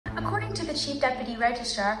According to the Chief Deputy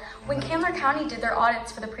Registrar, when Candler County did their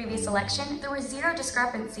audits for the previous election, there were 0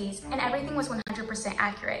 discrepancies and everything was 100%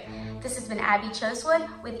 accurate. This has been Abby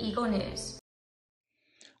Chosewood with Eagle News.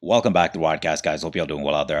 Welcome back to Rodecast, guys. Hope you're doing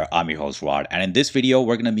well out there. I'm your host, Rod. And in this video,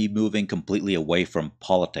 we're going to be moving completely away from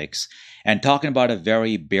politics and talking about a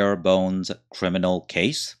very bare bones criminal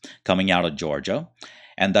case coming out of Georgia.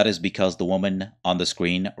 And that is because the woman on the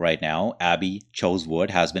screen right now, Abby Chosewood,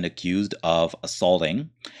 has been accused of assaulting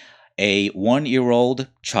a 1-year-old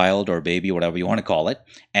child or baby, whatever you want to call it.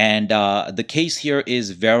 And the case here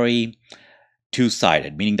is very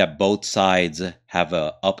two-sided, meaning that both sides have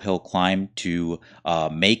an uphill climb to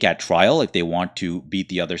make at trial if they want to beat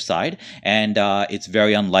the other side. And it's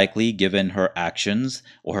very unlikely, given her actions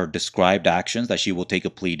or her described actions, that she will take a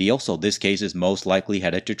plea deal. So this case is most likely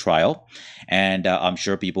headed to trial. And I'm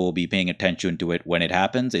sure people will be paying attention to it when it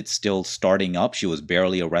happens. It's still starting up. She was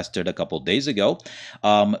barely arrested a couple days ago.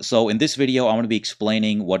 So in this video, I'm going to be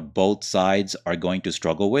explaining what both sides are going to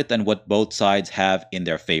struggle with and what both sides have in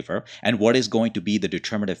their favor, and what is going to be the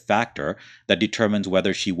determinative factor that determines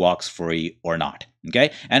whether she walks free or not.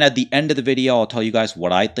 Okay, and at the end of the video, I'll tell you guys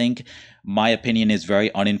what I think. My opinion is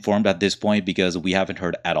very uninformed at this point because we haven't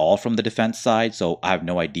heard at all from the defense side, so I have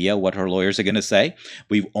no idea what her lawyers are going to say.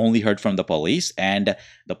 We've only heard from the police, and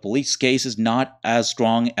the police case is not as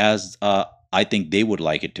strong as I think they would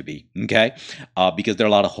like it to be, okay? Because there are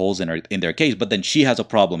a lot of holes in their case. But then she has a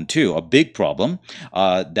problem too, a big problem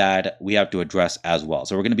that we have to address as well.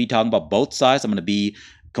 So we're going to be talking about both sides. I'm going to be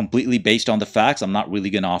completely based on the facts. I'm not really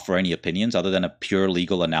going to offer any opinions other than a pure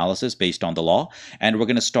legal analysis based on the law. And we're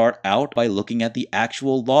going to start out by looking at the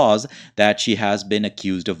actual laws that she has been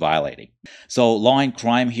accused of violating. So Law and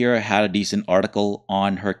Crime here had a decent article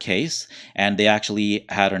on her case, and they actually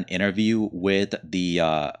had an interview with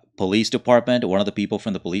the police department, one of the people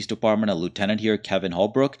from the police department, a lieutenant here, Kevin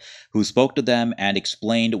Holbrook, who spoke to them and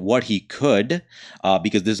explained what he could,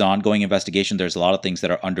 because this is an ongoing investigation. There's a lot of things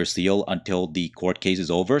that are under seal until the court case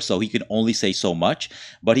is over, so he can only say so much,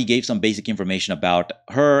 but he gave some basic information about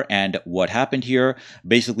her and what happened here.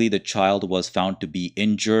 Basically, the child was found to be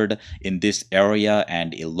injured in this area,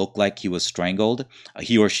 and it looked like he was strangled.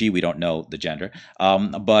 He or she, we don't know the gender,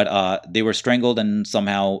 but they were strangled and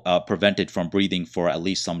somehow prevented from breathing for at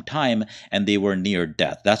least some time, and they were near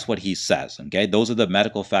death. That's what he says. Okay, those are the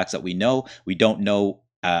medical facts that we know. We don't know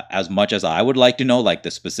as much as I would like to know, like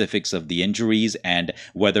the specifics of the injuries and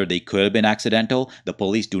whether they could have been accidental. The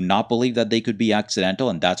police do not believe that they could be accidental,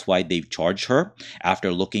 and that's why they've charged her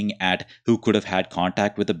after looking at who could have had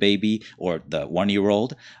contact with the baby or the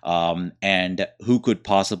 1-year-old, and who could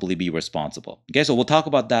possibly be responsible. Okay, so we'll talk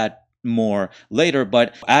about that more later,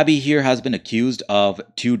 but Abby here has been accused of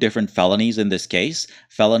 2 different felonies in this case: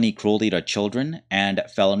 felony cruelty to children and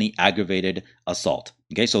felony aggravated assault.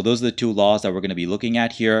 Okay, so those are the 2 laws that we're going to be looking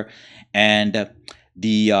at here. And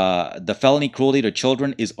the felony cruelty to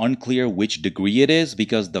children is unclear which degree it is,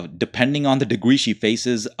 because depending on the degree, she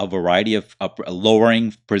faces a variety of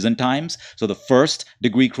lowering prison times. So the first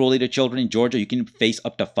degree cruelty to children in Georgia, you can face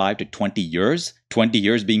up to 5 to 20 years. 20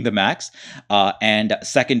 years being the max, and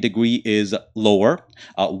second degree is lower,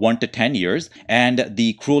 1 to 10 years, and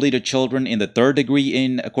the cruelty to children in the 3rd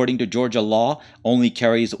degree, according to Georgia law, only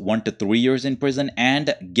carries 1 to 3 years in prison.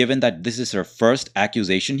 And given that this is her first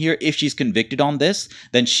accusation here, if she's convicted on this,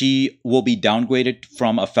 then she will be downgraded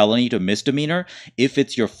from a felony to misdemeanor. If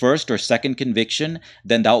it's your first or second conviction,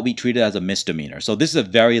 then that will be treated as a misdemeanor. So this is a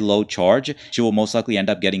very low charge. She will most likely end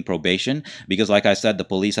up getting probation because, like I said, the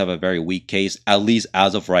police have a very weak case, at least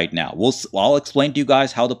as of right now. I'll explain to you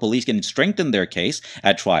guys how the police can strengthen their case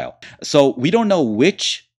at trial. So we don't know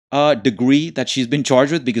which degree that she's been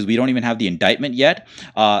charged with because we don't even have the indictment yet.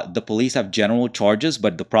 The police have general charges,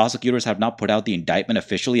 but the prosecutors have not put out the indictment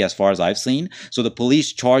officially as far as I've seen. So the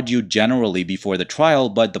police charge you generally before the trial,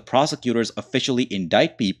 but the prosecutors officially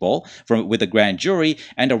indict people with a grand jury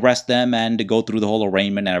and arrest them and go through the whole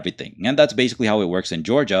arraignment and everything. And that's basically how it works in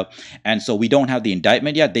Georgia. And so we don't have the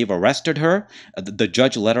indictment yet. They've arrested her. The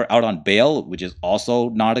judge let her out on bail, which is also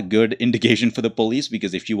not a good indication for the police,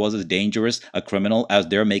 because if she was as dangerous a criminal as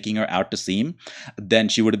they're making her out to seem, then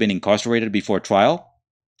she would have been incarcerated before trial.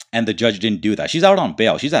 And the judge didn't do that. She's out on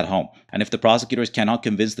bail. She's at home. And if the prosecutors cannot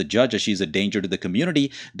convince the judge that she's a danger to the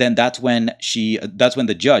community, then that's when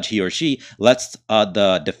the judge, he or she, lets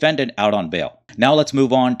the defendant out on bail. Now let's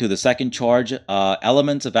move on to the second charge,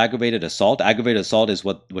 elements of aggravated assault. Aggravated assault is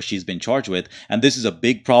what she's been charged with, and this is a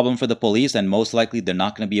big problem for the police, and most likely they're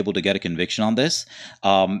not going to be able to get a conviction on this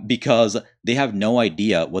because they have no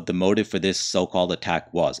idea what the motive for this so-called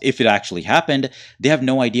attack was. If it actually happened, they have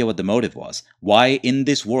no idea what the motive was. Why in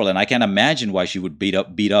this world, and I can't imagine why she would beat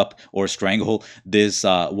up or strangle this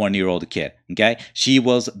one-year-old kid. Okay, she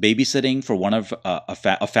was babysitting for one of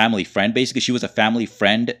a family friend. Basically, she was a family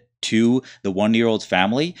friend to the one-year-old's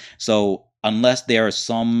family. So unless there is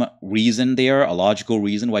some reason there, a logical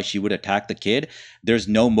reason why she would attack the kid, there's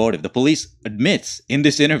no motive. The police admits in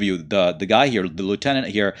this interview, the guy here, the lieutenant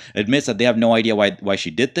here, admits that they have no idea why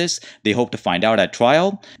she did this. They hope to find out at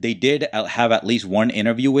trial. They did have at least one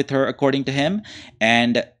interview with her, according to him,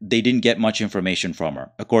 and they didn't get much information from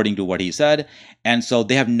her, according to what he said. And so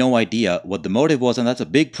they have no idea what the motive was, and that's a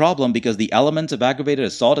big problem because the elements of aggravated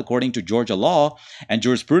assault, according to Georgia law and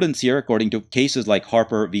jurisprudence here, according to cases like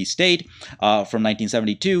Harper v. State from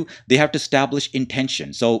 1972, they have to establish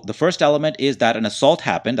intention. So the first element is that an assault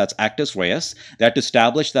happened. That's actus reus. They have to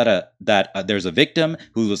establish that there's a victim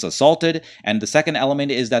who was assaulted. And the second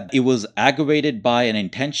element is that it was aggravated by an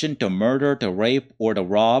intention to murder, to rape, or to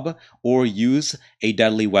rob, or use a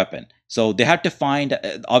deadly weapon. So they have to find,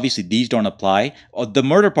 obviously these don't apply. The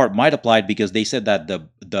murder part might apply because they said that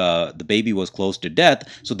the baby was close to death.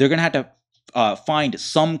 So they're going to have to find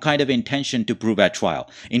some kind of intention to prove at trial.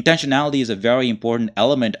 Intentionality is a very important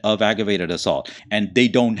element of aggravated assault, and they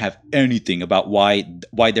don't have anything about why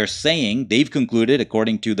they're saying, they've concluded,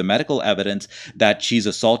 according to the medical evidence, that she's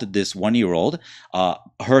assaulted this one-year-old.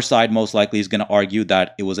 Her side most likely is going to argue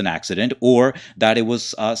that it was an accident, or that it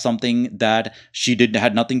was something that she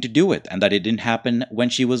had nothing to do with, and that it didn't happen when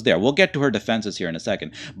she was there. We'll get to her defenses here in a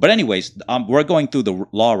second. But anyways, we're going through the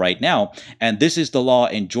law right now, and this is the law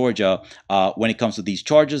in Georgia when it comes to these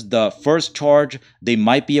charges. The first charge, they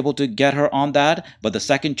might be able to get her on that, but the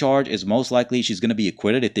second charge is most likely she's going to be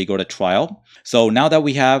acquitted if they go to trial. So now that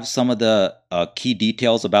we have some of the key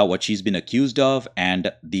details about what she's been accused of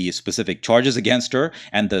and the specific charges against her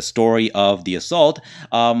and the story of the assault,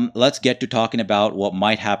 let's get to talking about what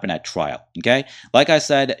might happen at trial. Okay, like I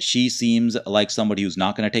said, she seems like somebody who's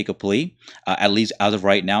not going to take a plea, at least as of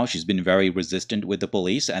right now. She's been very resistant with the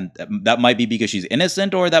police, and that might be because she's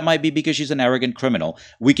innocent, or that might be because she's an arrogant criminal.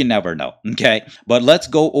 We can never know. Okay, but let's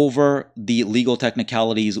go over the legal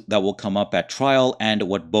technicalities that will come up at trial and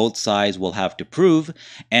what both sides will have to prove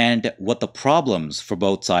and what the problems for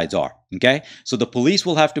both sides are. Okay, so the police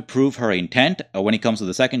will have to prove her intent when it comes to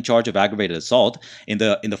the second charge of aggravated assault. In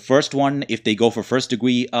the first one, if they go for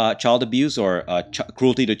first-degree child abuse or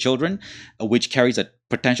cruelty to children, which carries a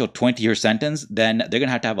potential 20-year sentence, then they're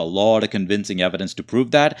going to have a lot of convincing evidence to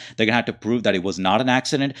prove that. They're going to have to prove that it was not an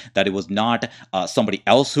accident, that it was not somebody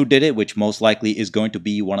else who did it, which most likely is going to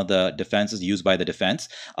be one of the defenses used by the defense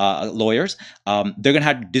lawyers. They're going to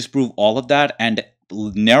have to disprove all of that and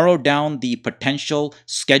narrow down the potential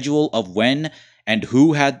schedule of when and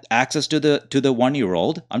who had access to the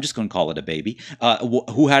one-year-old. I'm just going to call it a baby.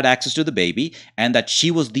 Who had access to the baby, and that she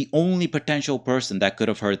was the only potential person that could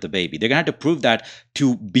have hurt the baby. They're going to have to prove that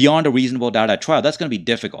to beyond a reasonable doubt at trial. That's going to be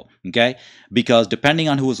difficult, okay? Because depending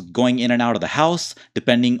on who was going in and out of the house,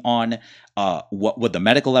 depending on what the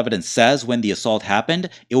medical evidence says when the assault happened,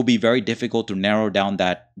 it will be very difficult to narrow down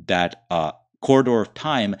that corridor of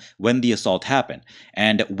time when the assault happened.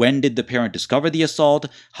 And when did the parent discover the assault?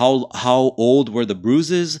 How old were the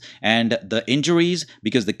bruises and the injuries?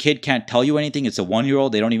 Because the kid can't tell you anything. It's a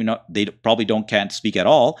one-year-old. They don't even know. They probably can't speak at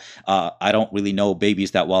all. I don't really know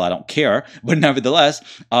babies that well. I don't care. But nevertheless,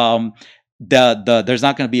 there's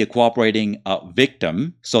not going to be a cooperating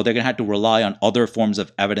victim, so they're going to have to rely on other forms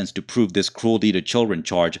of evidence to prove this cruelty to children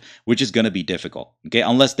charge, which is going to be difficult. Okay,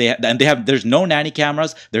 unless there's no nanny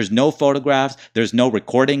cameras, there's no photographs, there's no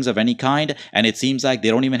recordings of any kind, and it seems like they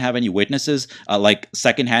don't even have any witnesses, like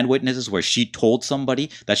secondhand witnesses where she told somebody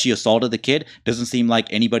that she assaulted the kid. Doesn't seem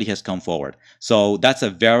like anybody has come forward. So that's a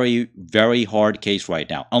very, very hard case right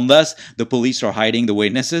now. Unless the police are hiding the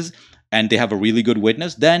witnesses and they have a really good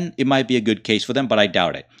witness, then it might be a good case for them, but I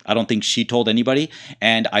doubt it. I don't think she told anybody,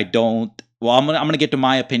 and I don't. Well, I'm gonna get to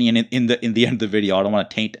my opinion in the end of the video. I don't want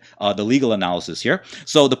to taint the legal analysis here.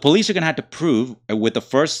 So the police are gonna have to prove with the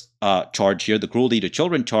first charge here, the cruelty to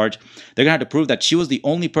children charge, they're gonna have to prove that she was the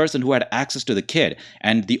only person who had access to the kid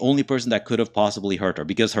and the only person that could have possibly hurt her,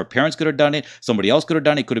 because her parents could have done it, somebody else could have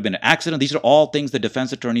done it, could have been an accident. These are all things the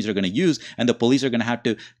defense attorneys are going to use, and the police are going to have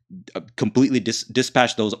to completely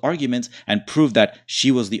dispatch those arguments and prove that she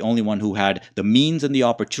was the only one who had the means and the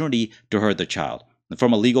opportunity to hurt the child.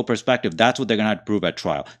 from a legal perspective, that's what they're going to have to prove at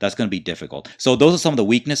trial. That's going to be difficult. So those are some of the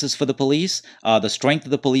weaknesses for the police. The strength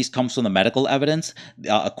of the police comes from the medical evidence.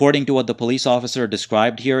 According to what the police officer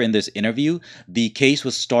described here in this interview, the case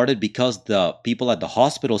was started because the people at the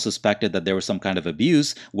hospital suspected that there was some kind of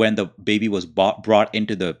abuse when the baby was brought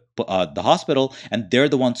into the hospital, and they're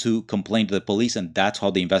the ones who complained to the police, and that's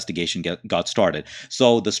how the investigation got started.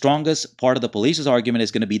 So the strongest part of the police's argument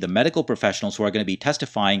is going to be the medical professionals who are going to be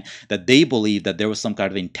testifying that they believe that there was some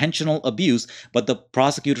kind of intentional abuse, but the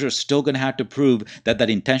prosecutors are still going to have to prove that that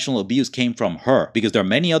intentional abuse came from her, because there are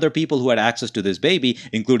many other people who had access to this baby,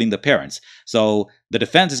 including the parents. So the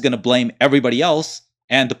defense is going to blame everybody else,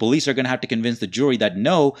 and the police are going to have to convince the jury that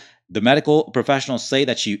no, the medical professionals say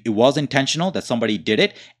that it was intentional, that somebody did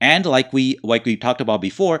it, and like we talked about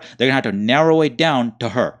before, they're going to have to narrow it down to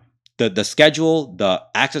her. The schedule, the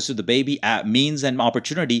access to the baby, means and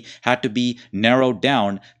opportunity had to be narrowed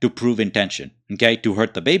down to prove intention, okay, to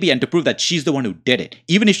hurt the baby and to prove that she's the one who did it.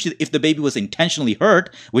 Even if the baby was intentionally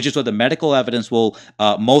hurt, which is what the medical evidence will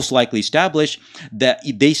most likely establish, that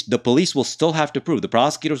the police will still have to prove, the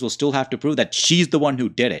prosecutors will still have to prove that she's the one who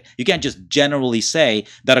did it. You can't just generally say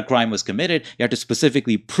that a crime was committed. You have to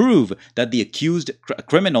specifically prove that the accused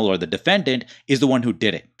criminal or the defendant is the one who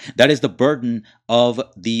did it. That is the burden of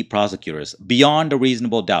the prosecutors, beyond a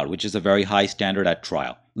reasonable doubt, which is a very high standard at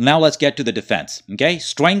trial. Now let's get to the defense, okay?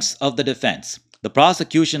 Strengths of the defense. The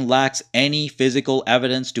prosecution lacks any physical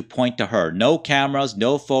evidence to point to her. No cameras,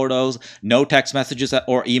 no photos, no text messages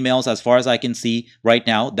or emails as far as I can see right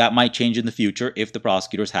now. That might change in the future if the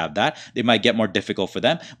prosecutors have that. It might get more difficult for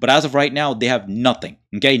them. But as of right now, they have nothing.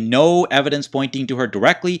 Okay, no evidence pointing to her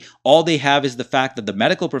directly. All they have is the fact that the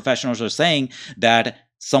medical professionals are saying that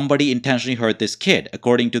somebody intentionally hurt this kid,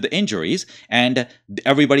 according to the injuries, and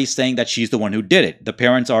everybody's saying that she's the one who did it. The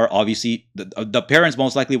parents are obviously, the parents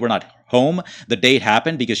most likely were not home the day it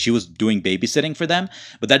happened because she was doing babysitting for them,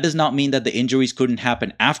 but that does not mean that the injuries couldn't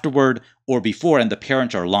happen afterward or before, and the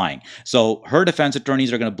parents are lying. So her defense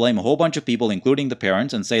attorneys are going to blame a whole bunch of people, including the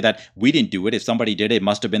parents, and say that we didn't do it. If somebody did it, it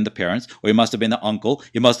must have been the parents, or it must have been the uncle,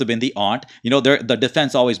 it must have been the aunt. You know, the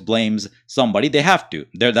defense always blames somebody. They have to.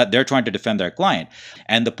 They're trying to defend their client.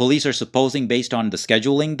 And the police are supposing, based on the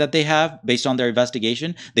scheduling that they have, based on their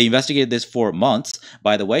investigation, they investigated this for months,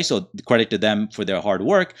 by the way, so credit to them for their hard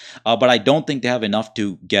work, but I don't think they have enough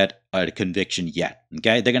to get a conviction yet,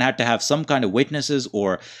 okay? They're going to have some kind of witnesses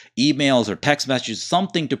or emails or text messages,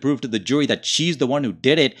 something to prove to the jury that she's the one who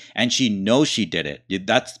did it and she knows she did it.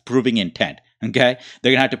 That's proving intent, okay?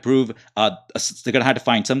 They're going to have to prove, they're going to have to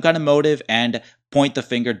find some kind of motive and point the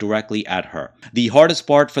finger directly at her. The hardest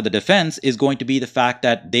part for the defense is going to be the fact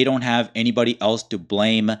that they don't have anybody else to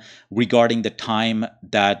blame regarding the time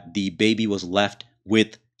that the baby was left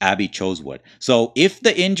with Abby Chosewood. So if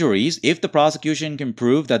the prosecution can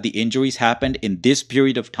prove that the injuries happened in this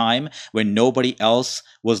period of time when nobody else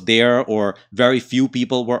was there or very few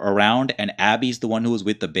people were around and Abby's the one who was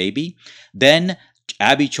with the baby, then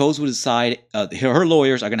Abby Chosewood's side, her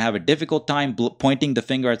lawyers are going to have a difficult time pointing the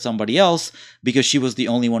finger at somebody else because she was the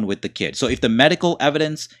only one with the kid. So if the medical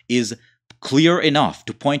evidence is clear enough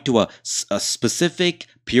to point to a specific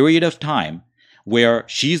period of time where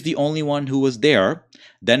she's the only one who was there,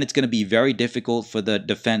 then it's going to be very difficult for the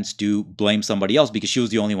defense to blame somebody else because she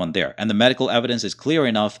was the only one there. And the medical evidence is clear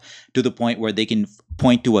enough to the point where they can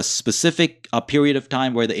point to a specific period of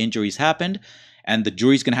time where the injuries happened, and the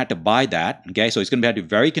jury's going to have to buy that, okay? So it's going to have to be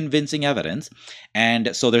very convincing evidence.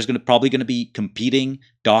 And so there's probably going to be competing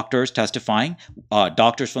doctors testifying.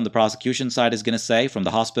 Doctors from the prosecution side is going to say, from the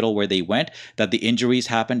hospital where they went, that the injuries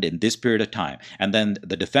happened in this period of time. And then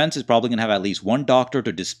the defense is probably going to have at least one doctor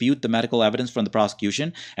to dispute the medical evidence from the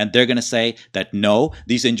prosecution. And they're going to say that, no,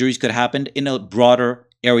 these injuries could have happened in a broader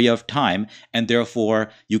area of time, and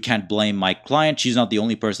therefore you can't blame my client. She's not the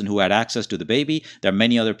only person who had access to the baby. There are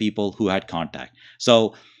many other people who had contact.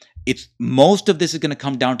 So most of this is going to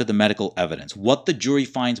come down to the medical evidence, what the jury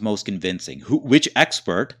finds most convincing, which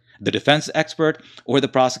expert, the defense expert or the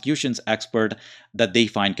prosecution's expert, that they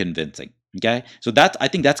find convincing. Okay, so I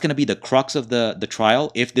think that's going to be the crux of the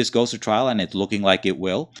trial if this goes to trial, and it's looking like it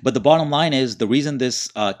will. But the bottom line is, the reason this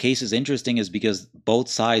case is interesting is because both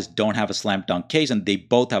sides don't have a slam dunk case, and they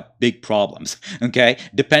both have big problems. Okay,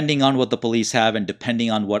 depending on what the police have and depending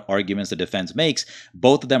on what arguments the defense makes,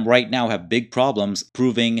 both of them right now have big problems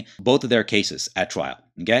proving both of their cases at trial.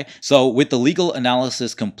 Okay, so with the legal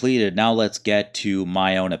analysis completed, now let's get to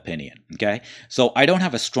my own opinion. Okay, so I don't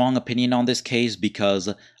have a strong opinion on this case because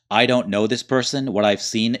I don't know this person. What I've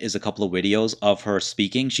seen is a couple of videos of her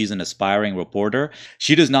speaking. She's an aspiring reporter.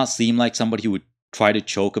 She does not seem like somebody who would try to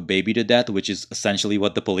choke a baby to death, which is essentially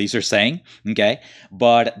what the police are saying, okay?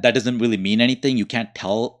 But that doesn't really mean anything. You can't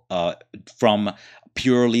tell from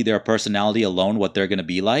purely their personality alone what they're going to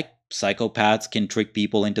be like. Psychopaths can trick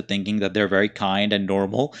people into thinking that they're very kind and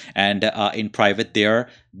normal, and in private they're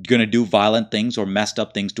going to do violent things or messed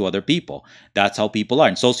up things to other people. That's how people are.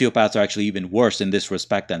 And sociopaths are actually even worse in this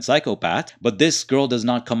respect than psychopaths. But this girl does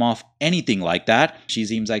not come off anything like that. She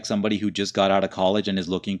seems like somebody who just got out of college and is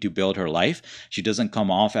looking to build her life. She doesn't come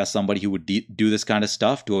off as somebody who would do this kind of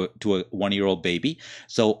stuff to a one-year-old baby.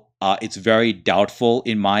 So it's very doubtful,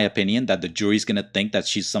 in my opinion, that the jury's going to think that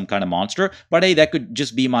she's some kind of monster. But hey, that could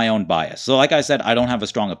just be my own bias. So like I said, I don't have a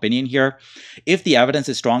strong opinion here. If the evidence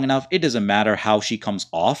is strong enough, it doesn't matter how she comes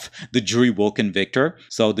off. The jury will convict her.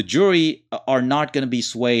 So the jury are not going to be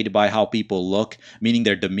swayed by how people look, meaning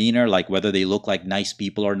their demeanor, like whether they look like nice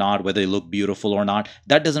people or not, whether they look beautiful or not.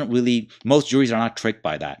 That doesn't really, most juries are not tricked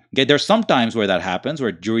by that. Okay, there's some times where that happens,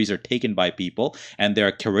 where juries are taken by people and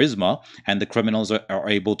their charisma, and the criminals are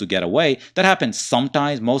able to get away. That happens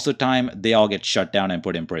sometimes. Most of the time, they all get shut down and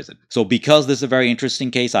put in prison. So because this is a very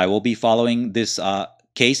interesting case, I will be following this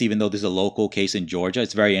case, even though this is a local case in Georgia.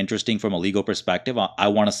 It's very interesting from a legal perspective. I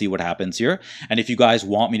want to see what happens here. And if you guys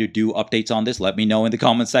want me to do updates on this, let me know in the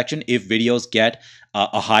comment section. If videos get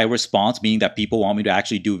a high response, meaning that people want me to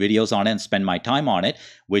actually do videos on it and spend my time on it,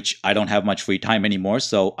 which I don't have much free time anymore,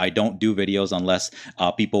 so I don't do videos unless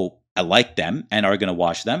people like them and are going to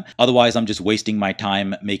watch them. Otherwise, I'm just wasting my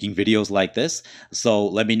time making videos like this. So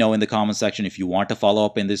let me know in the comment section if you want to follow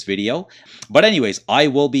up in this video. But anyways, I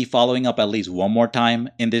will be following up at least one more time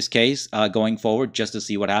in this case going forward, just to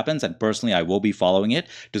see what happens. And personally, I will be following it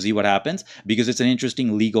to see what happens, because it's an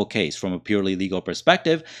interesting legal case from a purely legal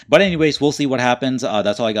perspective. But anyways, we'll see what happens.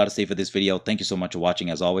 That's all I got to say for this video. Thank you so much for watching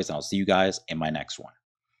as always, and I'll see you guys in my next one.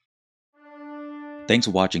 Thanks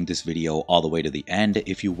for watching this video all the way to the end.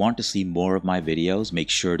 If you want to see more of my videos, make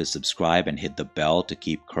sure to subscribe and hit the bell to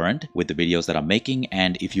keep current with the videos that I'm making.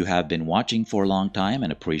 And if you have been watching for a long time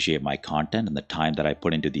and appreciate my content and the time that I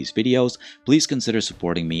put into these videos, please consider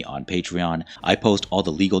supporting me on Patreon. I post all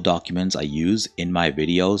the legal documents I use in my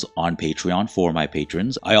videos on Patreon for my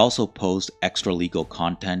patrons. I also post extra legal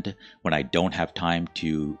content when I don't have time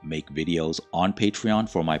to make videos on Patreon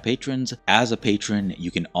for my patrons. As a patron,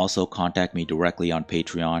 you can also contact me directly on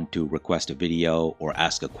Patreon to request a video or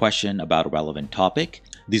ask a question about a relevant topic.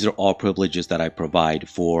 These are all privileges that I provide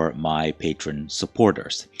for my patron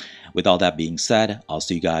supporters. With all that being said, I'll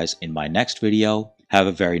see you guys in my next video. Have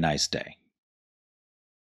a very nice day.